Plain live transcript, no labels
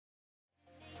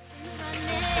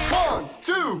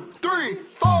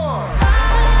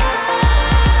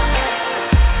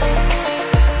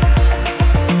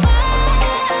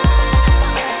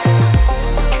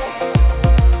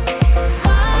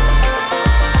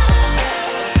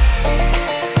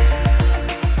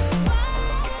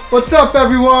What's up,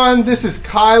 everyone? This is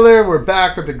Kyler. We're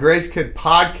back with the Grace Kid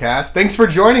Podcast. Thanks for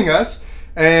joining us.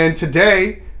 And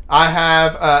today, I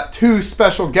have two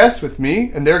special guests with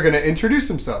me, and they're going to introduce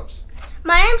themselves.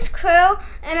 My name's Crew,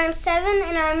 and I'm 7,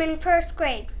 and I'm in 1st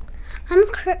grade. I'm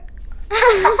Crew.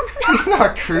 You're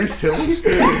not Crew, silly.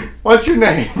 What's your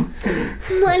name?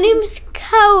 My name's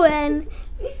Cohen,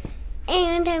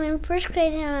 and I'm in 1st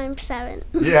grade, and I'm 7.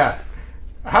 Yeah.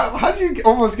 How'd you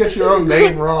almost get your own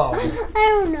name wrong? I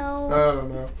don't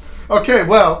know. Okay,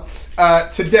 well,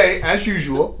 today, as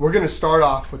usual, we're going to start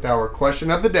off with our question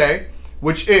of the day,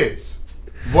 which is,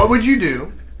 what would you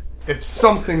do if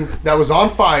something that was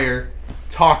on fire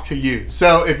talked to you?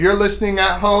 So if you're listening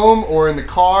at home or in the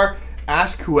car,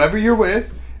 ask whoever you're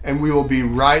with, and we will be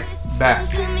right back.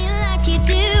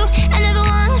 I never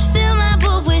want to fill my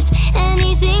bowl with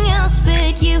anything else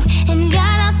but you. And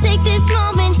God, I'll take this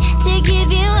moment to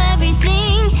give you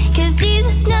everything. Cause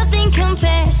Jesus, nothing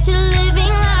compares to living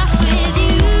life with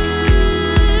you.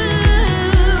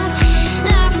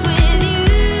 Life with you.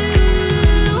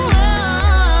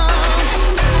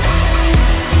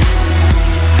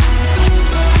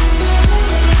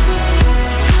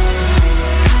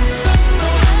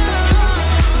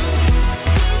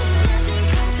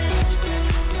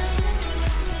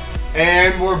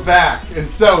 And we're back. And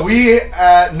so we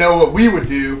know what we would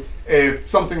do if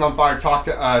something on fire talked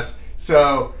to us.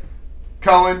 So,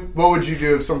 Cohen, what would you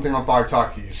do if something on fire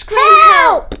talked to you? Scream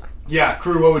help! Yeah,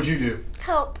 Crew, what would you do?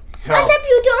 Help. Help. Except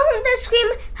you don't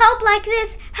scream help like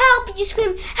this. Help! You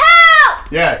scream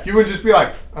help! Yeah, you would just be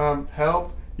like,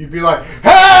 help? You'd be like,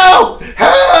 help!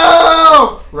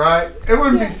 Help! Right? It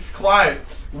wouldn't be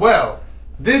quiet. Well,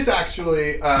 this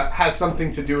actually has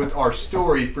something to do with our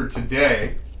story for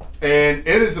today. And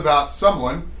it is about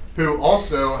someone who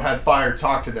also had fire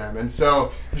talk to them. And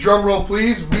so, drum roll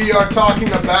please, we are talking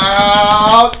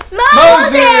about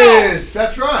Moses!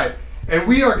 That's right. And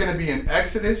we are going to be in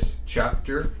Exodus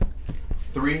chapter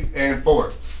 3 and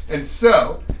 4. And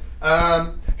so,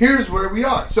 here's where we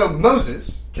are. So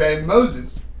Moses,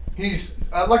 he's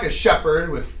like a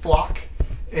shepherd with flock,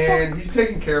 and he's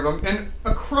taking care of them. And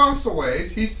across the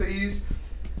ways, he sees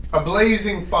a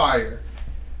blazing fire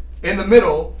in the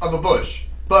middle of a bush,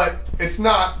 but it's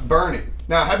not burning.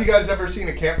 Now, have you guys ever seen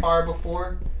a campfire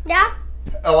before? Yeah.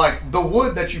 Like the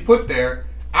wood that you put there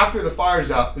after the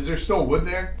fire's up, is there still wood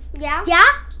there? Yeah. Yeah?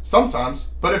 Sometimes,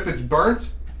 but if it's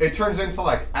burnt, it turns into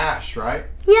like ash, right?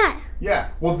 Yeah. Yeah.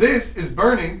 Well, this is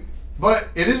burning, but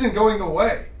it isn't going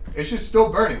away. It's just still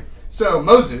burning. So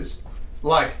Moses,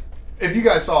 like, if you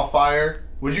guys saw fire,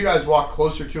 would you guys walk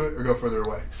closer to it or go further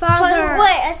away? Farther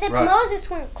away. I said Right. Moses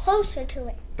went closer to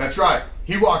it. That's right.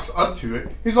 He walks up to it.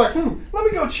 He's like, let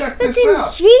me go check But this then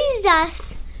out.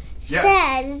 Jesus Yeah.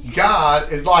 says,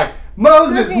 God is like,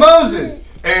 Moses.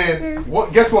 Moses. And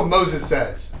guess what Moses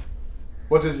says?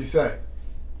 What does he say?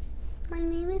 my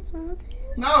name is Moses.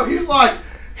 No, he's like,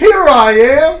 here I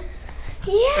am.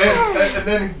 Yeah. And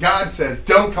then God says,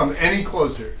 don't come any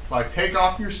closer. Like, take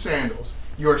off your sandals.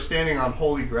 You are standing on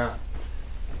holy ground.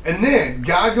 And then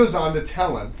God goes on to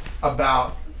tell him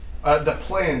about the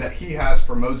plan that he has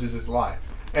for Moses' life.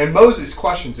 And Moses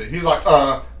questions it. He's like,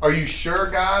 are you sure,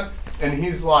 God? And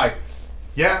he's like,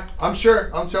 yeah, I'm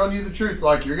sure. I'm telling you the truth.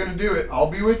 Like, you're going to do it.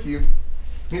 I'll be with you.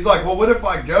 He's like, well, what if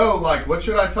I go? Like, what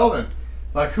should I tell them?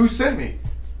 Like, who sent me?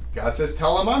 God says,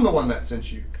 tell them I'm the one that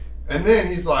sent you. And then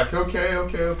he's like,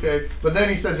 okay. But then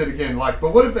he says it again, like,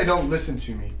 but what if they don't listen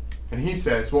to me? And he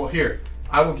says, well, here,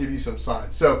 I will give you some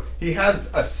signs. So he has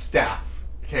a staff,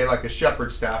 okay, like a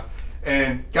shepherd's staff.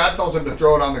 And God tells him to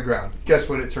throw it on the ground. Guess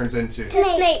what it turns into?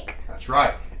 Snake. That's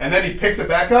right. And then he picks it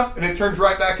back up, and it turns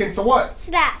right back into what?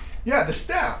 Staff. Yeah, the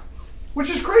staff. Which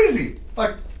is crazy.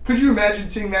 Like, could you imagine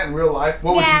seeing that in real life?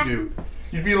 What would you do?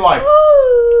 You'd be like,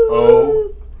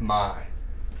 oh my.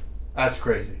 That's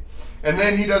crazy. And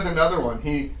then he does another one.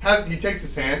 He takes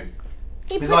his hand.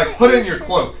 He's like, put it in your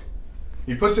cloak.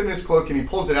 He puts it in his cloak and he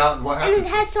pulls it out, and what happens? And it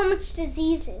has so much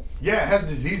diseases. Yeah, it has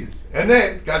diseases. And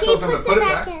then God tells him to put it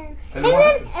back. In. And then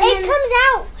what happens? it comes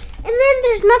out. And then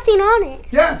there's nothing on it.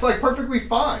 Yeah, it's like perfectly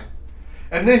fine.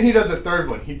 And then he does a third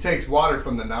one. He takes water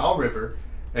from the Nile River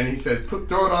and he says,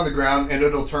 throw it on the ground and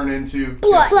it'll turn into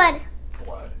blood.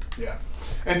 Yeah.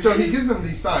 And so he gives him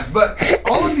these signs. But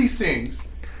all of these things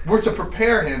were to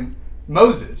prepare him,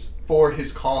 Moses, for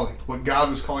his calling, what God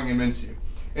was calling him into.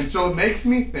 And so it makes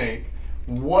me think,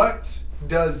 what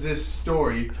does this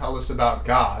story tell us about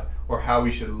God or how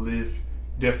we should live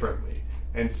differently?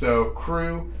 And so,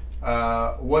 Crew,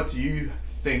 what do you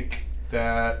think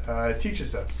that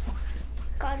teaches us?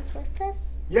 God is with us.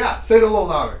 Yeah, say it a little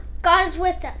louder. God is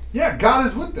with us. Yeah, God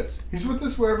is with us. He's with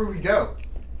us wherever we go.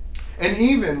 And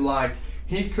even like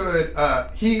he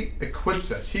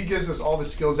equips us. He gives us all the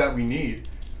skills that we need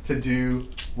to do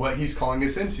what he's calling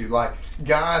us into. Like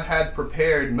God had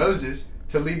prepared Moses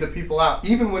to lead the people out,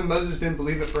 even when Moses didn't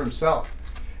believe it for himself.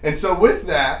 And so with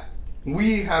that,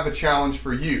 we have a challenge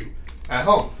for you at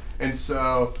home. And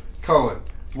so, Cohen,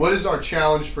 what is our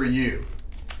challenge for you?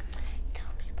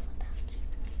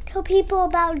 Tell people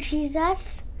about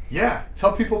Jesus. Yeah,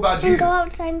 tell people about And Jesus. go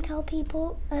outside and tell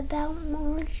people about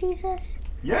more Jesus.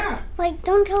 Yeah. Like,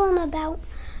 don't tell them about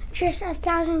just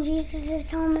 1,000 Jesuses.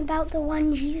 Tell them about the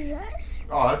one Jesus.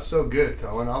 Oh, that's so good,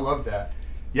 Cohen. I love that.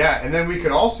 Yeah, and then we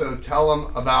could also tell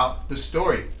them about the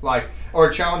story. Like, our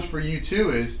challenge for you too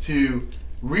is to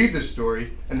read the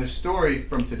story, and the story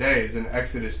from today is in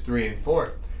Exodus 3 and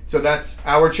 4. So that's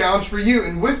our challenge for you.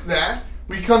 And with that,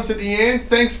 we come to the end.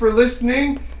 Thanks for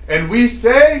listening, and we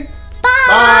say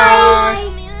bye.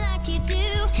 Me like you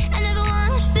do. I never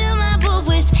wanna fill my bowl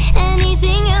with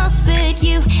anything else but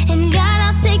you. And God,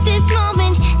 I'll take this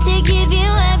moment to give you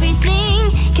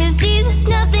everything. 'Cause Jesus,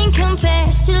 nothing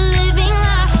compares to living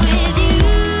life with you.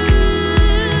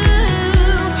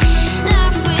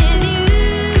 Life with you.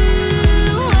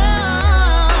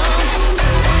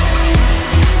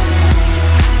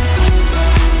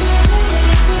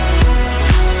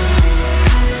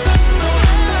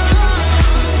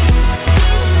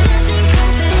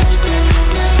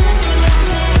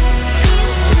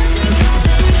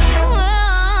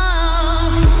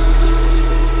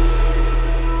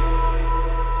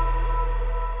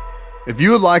 If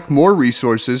you would like more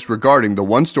resources regarding the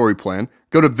One Story Plan,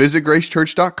 go to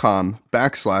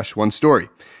visitgracechurch.com/onestory.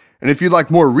 And if you'd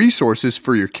like more resources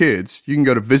for your kids, you can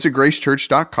go to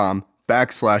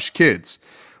visitgracechurch.com/kids.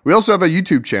 We also have a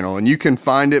YouTube channel, and you can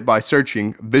find it by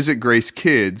searching Visit Grace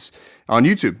Kids on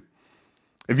YouTube.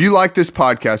 If you like this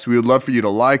podcast, we would love for you to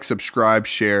like, subscribe,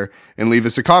 share, and leave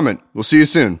us a comment. We'll see you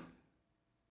soon.